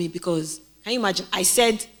issue for me because, can you imagine, I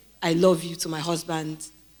said I love you to my husband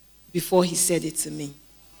before he said it to me.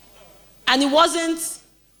 And it wasn't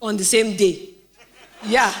on the same day.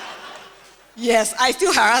 Yeah. Yes, I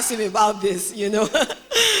still harass him about this,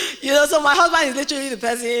 so my husband is literally the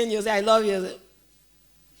person, he'll say, I love you.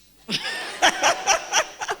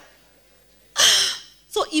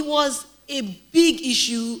 So it was a big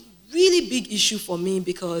issue, really big issue for me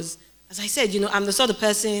because, as I said, I'm the sort of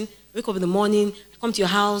person, I wake up in the morning, I come to your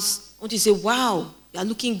house, I want you to say, wow, you're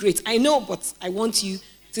looking great. I know, but I want you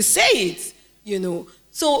to say it,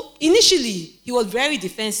 So initially, he was very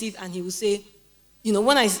defensive and he would say,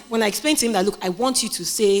 when I explained to him that, look, I want you to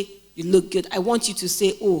say you look good. I want you to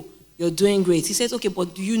say, oh, you're doing great. He says, okay,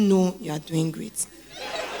 but do you know you are doing great?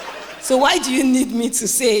 So why do you need me to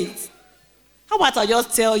say it? How about I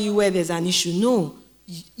just tell you where there's an issue? No,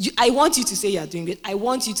 I want you to say you're doing great. I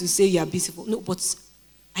want you to say you're beautiful. No, but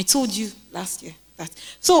I told you last year that.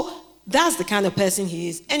 So that's the kind of person he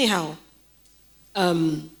is. Anyhow,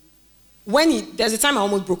 there's a time I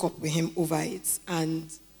almost broke up with him over it, and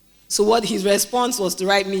so what his response was to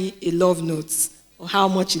write me a love note of how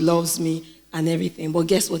much he loves me and everything. But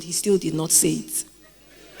guess what? He still did not say it.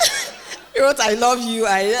 He wrote, I love you.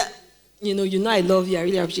 I love you. I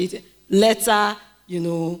really appreciate it. Letter,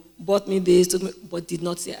 bought me this, but did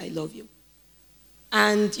not say I love you.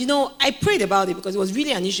 And, I prayed about it because it was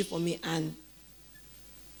really an issue for me. And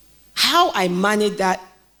how I managed that,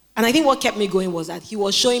 and I think what kept me going was that he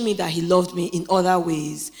was showing me that he loved me in other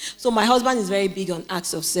ways. So my husband is very big on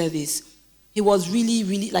acts of service. He was really,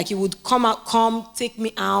 really, he would come, take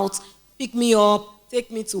me out, pick me up,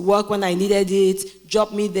 take me to work when I needed it,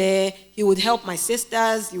 drop me there. He would help my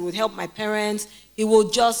sisters. He would help my parents. He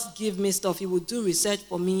would just give me stuff. He would do research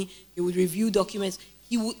for me. He would review documents.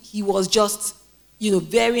 He was just,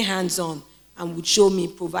 very hands-on and would show me,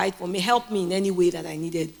 provide for me, help me in any way that I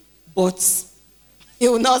needed. But he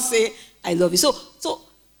would not say, I love you. So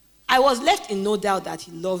I was left in no doubt that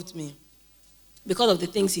he loved me because of the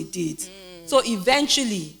things he did. So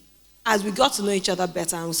eventually, as we got to know each other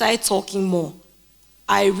better and we started talking more,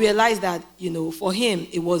 I realized that, for him,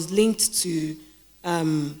 it was linked to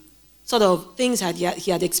sort of things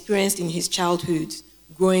he had experienced in his childhood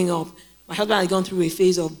growing up. My husband had gone through a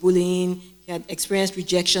phase of bullying. He had experienced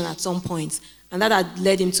rejection at some point. And that had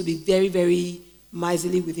led him to be very, very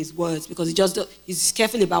miserly with his words because he's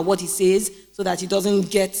careful about what he says so that he doesn't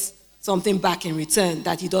get something back in return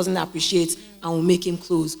that he doesn't appreciate and will make him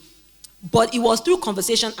close. But it was through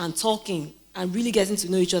conversation and talking and really getting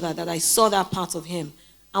to know each other that I saw that part of him.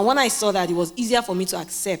 And when I saw that, it was easier for me to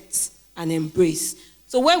accept and embrace.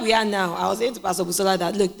 So where we are now, I was saying to Pastor Busola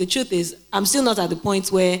that, look, the truth is, I'm still not at the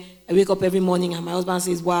point where I wake up every morning and my husband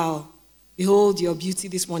says, wow, behold your beauty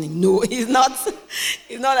this morning. No, he's not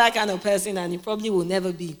that kind of person, and he probably will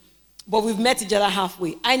never be. But we've met each other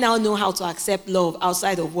halfway. I now know how to accept love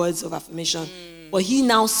outside of words of affirmation. But he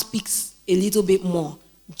now speaks a little bit more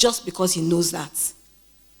just because he knows that.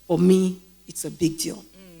 For me, it's a big deal.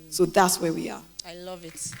 So that's where we are. I love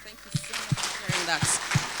it. Thank you so much for sharing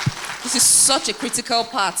that. This is such a critical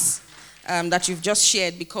part that you've just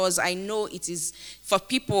shared, because I know it is for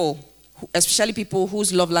people, especially people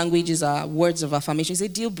whose love languages are words of affirmation. It's a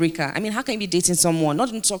deal breaker. I mean, how can you be dating someone, not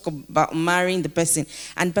even talk about marrying the person,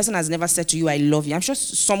 and the person has never said to you, I love you? I'm sure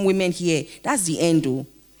some women here, that's the end, though.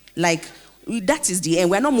 Like, that is the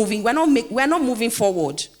end. We're not moving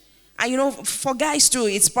forward. And you know, for guys too,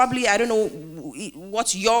 it's probably, I don't know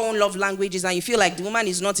what your own love language is, and you feel like the woman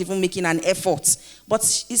is not even making an effort. But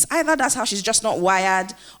it's either that's how she's just not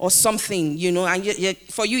wired or something, you know, and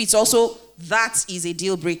for you, it's also, that is a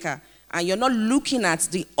deal breaker. And you're not looking at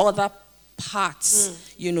the other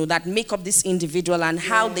parts, you know, that make up this individual, and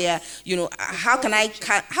how they are, you know, how can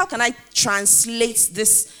I translate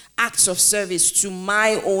this acts of service to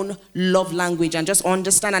my own love language, and just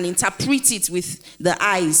understand and interpret it with the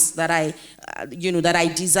eyes that I, that I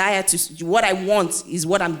desire to. What I want is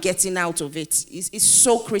what I'm getting out of it. It's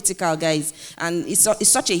so critical, guys, and it's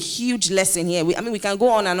such a huge lesson here. We can go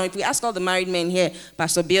on and on. If we ask all the married men here,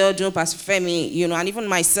 Pastor Biodo, Pastor Femi, you know, and even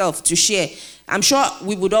myself to share, I'm sure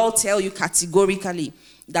we would all tell you categorically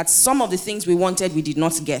that some of the things we wanted, we did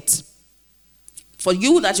not get. For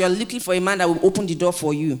you, that you're looking for a man that will open the door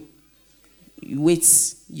for you, you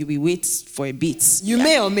will wait for a bit. You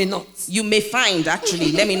may or may not. You may find,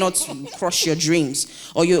 actually, let me not crush your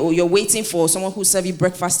dreams. Or you're waiting for someone who serves you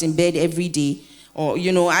breakfast in bed every day. Or,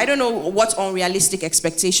 you know, I don't know what unrealistic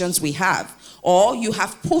expectations we have. Or you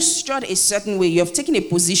have postured a certain way. You have taken a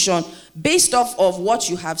position based off of what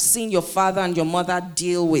you have seen your father and your mother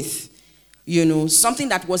deal with. You know, something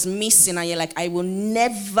that was missing, and you're like, I will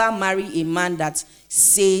never marry a man that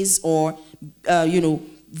says or,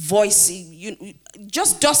 voice,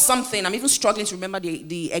 just does something. I'm even struggling to remember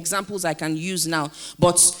the examples I can use now.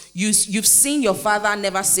 But you've seen your father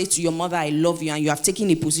never say to your mother, I love you, and you have taken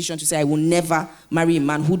a position to say, I will never marry a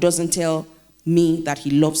man who doesn't tell me that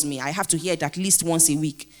he loves me. I have to hear it at least once a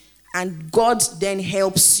week. And God then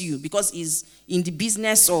helps you, because he's in the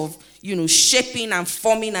business of, you know, shaping and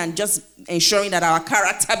forming and just ensuring that our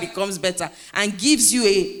character becomes better, and gives you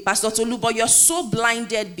a Pastor Tolu, but you're so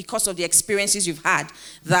blinded because of the experiences you've had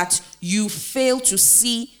that you fail to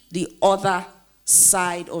see the other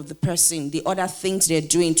side of the person, the other things they're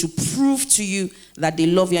doing to prove to you that they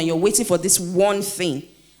love you, and you're waiting for this one thing.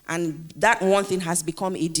 And that one thing has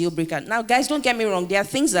become a deal breaker. Now, guys, don't get me wrong. There are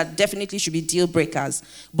things that definitely should be deal breakers.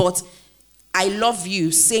 But I love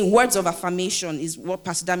you, saying words of affirmation is what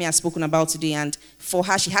Pastor Dami has spoken about today. And for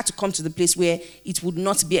her, she had to come to the place where it would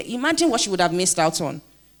not be. Imagine what she would have missed out on.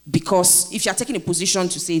 Because if you're taking a position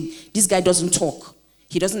to say, this guy doesn't talk,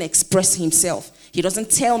 he doesn't express himself, he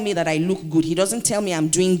doesn't tell me that I look good, he doesn't tell me I'm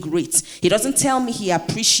doing great, he doesn't tell me he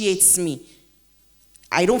appreciates me,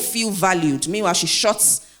 I don't feel valued. Meanwhile, she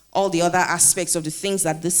shuts all the other aspects of the things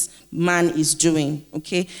that this man is doing,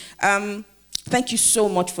 okay? Thank you so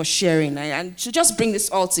much for sharing. And to just bring this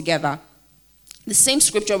all together, the same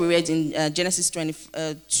scripture we read in Genesis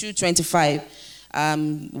 2:25,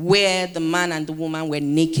 where the man and the woman were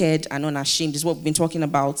naked and unashamed, is what we've been talking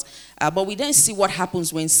about. But we then see what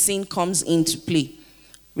happens when sin comes into play.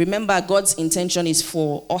 Remember, God's intention is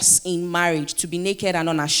for us in marriage to be naked and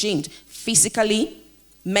unashamed, physically,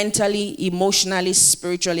 mentally, emotionally,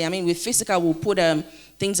 spiritually. I mean, with physical, we'll put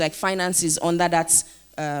things like finances under that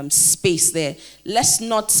space there. Let's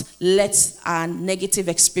not let our negative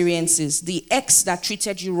experiences, the ex that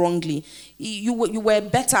treated you wrongly, you were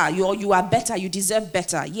better, you are better, you deserve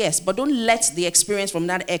better, yes, but don't let the experience from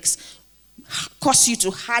that ex cause you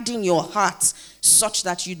to harden your heart such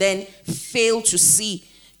that you then fail to see,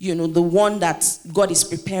 you know, the one that God is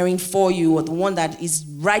preparing for you, or the one that is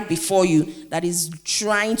right before you, that is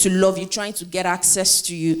trying to love you, trying to get access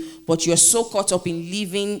to you, but you're so caught up in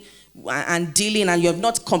living and dealing, and you have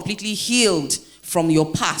not completely healed from your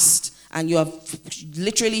past, and you are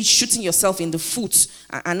literally shooting yourself in the foot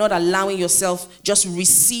and not allowing yourself just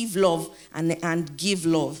receive love and give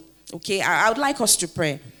love. Okay, I would like us to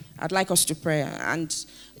pray. I'd like us to pray, and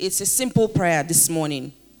it's a simple prayer this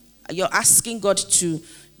morning. You're asking God to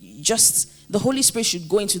the Holy Spirit should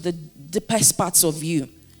go into the deepest parts of you,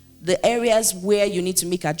 the areas where you need to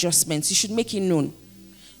make adjustments. You should make it known.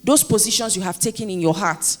 Those positions you have taken in your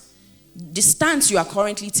heart, the stance you are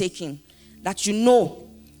currently taking, that you know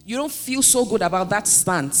you don't feel so good about that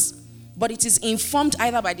stance, but it is informed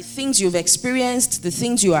either by the things you've experienced, the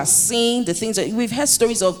things you are seeing, the things that we've heard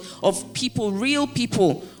stories of people, real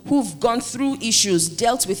people who've gone through issues,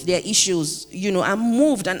 dealt with their issues, you know, and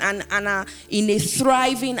moved and are in a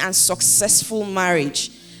thriving and successful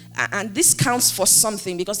marriage. And this counts for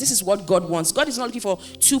something, because this is what God wants. God is not looking for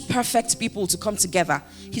two perfect people to come together.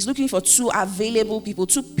 He's looking for two available people,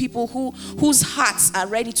 two people whose hearts are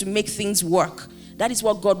ready to make things work. That is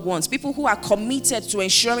what God wants. People who are committed to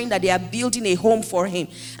ensuring that they are building a home for Him.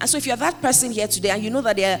 And so if you're that person here today and you know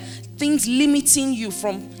that there are things limiting you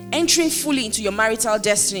from entering fully into your marital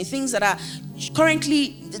destiny, things that are currently,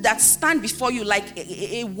 that stand before you like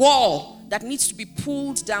a wall that needs to be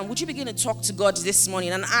pulled down, would you begin to talk to God this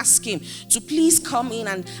morning and ask Him to please come in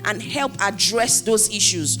and help address those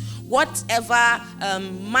issues? Whatever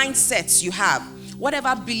mindsets you have,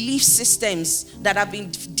 whatever belief systems that have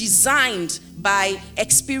been designed by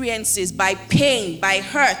experiences, by pain, by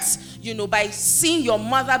hurt, by seeing your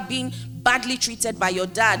mother being badly treated by your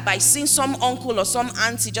dad, by seeing some uncle or some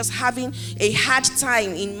auntie just having a hard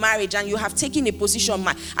time in marriage, and you have taken a position,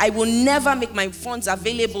 I will never make my funds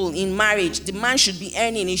available in marriage. The man should be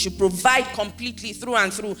earning, he should provide completely through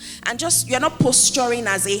and through. And just, you're not posturing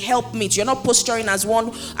as a helpmate, you're not posturing as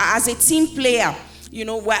a team player.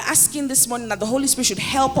 We're asking this morning that the Holy Spirit should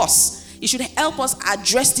help us. He should help us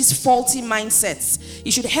address these faulty mindsets.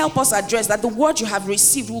 He should help us address that the word you have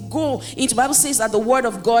received will go into. The Bible says that the word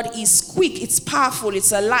of God is quick, it's powerful,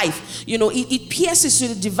 it's alive. It pierces to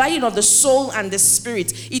the dividing of the soul and the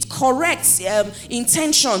spirit. It corrects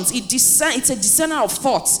intentions. It's a discerner of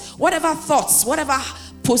thoughts, whatever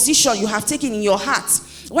position you have taken in your heart,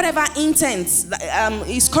 whatever intent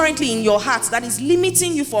is currently in your heart that is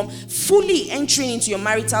limiting you from fully entering into your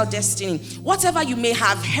marital destiny, whatever you may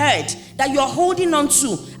have heard that you're holding on to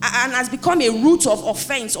and has become a root of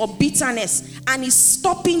offense or bitterness and is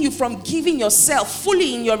stopping you from giving yourself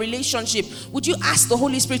fully in your relationship, would you ask the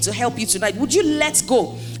Holy Spirit to help you tonight? Would you let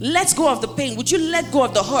go of the pain? Would you let go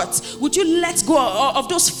of the hurt? Would you let go of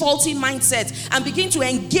those faulty mindsets and begin to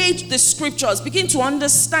engage the scriptures, begin to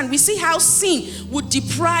understand? We see how sin would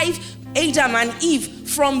deprive Adam and Eve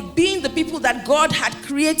from being the people that God had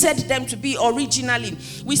created them to be originally.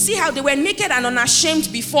 We see how they were naked and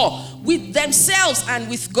unashamed before, with themselves and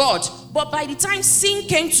with God. But by the time sin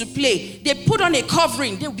came to play, they put on a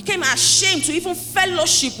covering. They became ashamed to even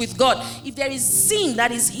fellowship with God. If there is sin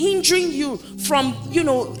that is hindering you from,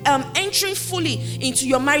 entering fully into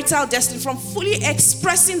your marital destiny, from fully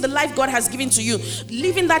expressing the life God has given to you,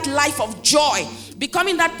 living that life of joy,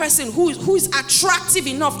 becoming that person who is attractive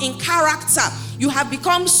enough in character, you have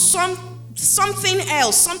become something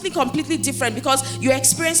else, something completely different, because your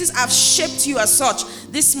experiences have shaped you as such.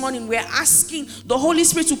 This morning we're asking the Holy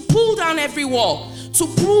Spirit to pull down every wall,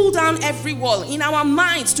 in our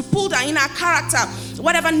minds, to pull down in our character,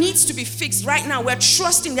 whatever needs to be fixed right now. We're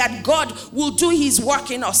trusting that God will do His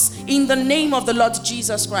work in us in the name of the Lord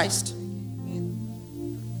Jesus Christ.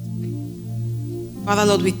 Father,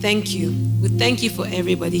 Lord, we thank you. We thank you for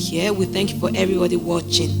everybody here. We thank you for everybody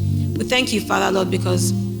watching. We thank you, Father, Lord,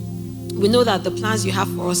 because we know that the plans you have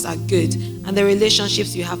for us are good and the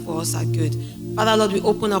relationships you have for us are good. Father, Lord, we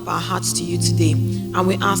open up our hearts to you today and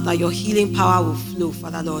we ask that your healing power will flow,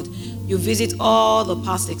 Father, Lord. You visit all the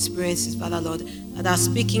past experiences, Father, Lord, that are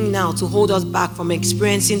speaking now to hold us back from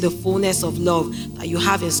experiencing the fullness of love that you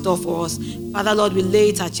have in store for us. Father, Lord, we lay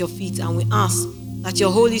it at your feet and we ask that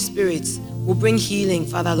your Holy Spirit will bring healing,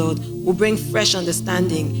 Father, Lord, will bring fresh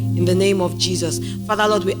understanding in the name of Jesus. Father,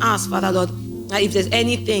 Lord, we ask, Father, Lord, that if there's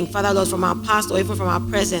anything, Father, Lord, from our past or even from our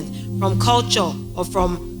present, from culture or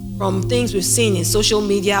from things we've seen in social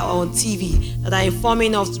media or on TV that are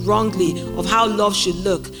informing us wrongly of how love should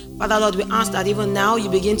look, Father, Lord, we ask that even now you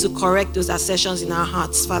begin to correct those assertions in our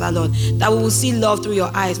hearts, Father, Lord, that we will see love through your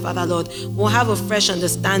eyes, Father, Lord. We'll have a fresh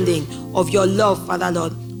understanding of your love, Father,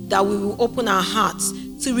 Lord, that we will open our hearts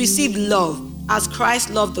to receive love as Christ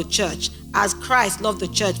loved the church,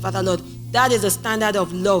 Father, Lord. That is the standard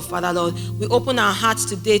of love, Father, Lord. We open our hearts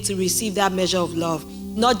today to receive that measure of love,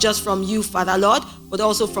 not just from you, Father, Lord, but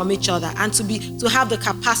also from each other, and to have the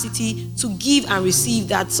capacity to give and receive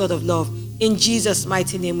that sort of love. In Jesus'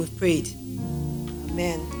 mighty name we've prayed.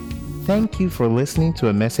 Amen. Thank you for listening to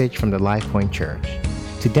a message from the LifePoint Church.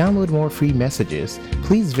 To download more free messages,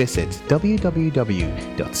 please visit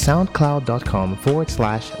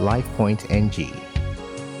www.soundcloud.com/LifePointNG.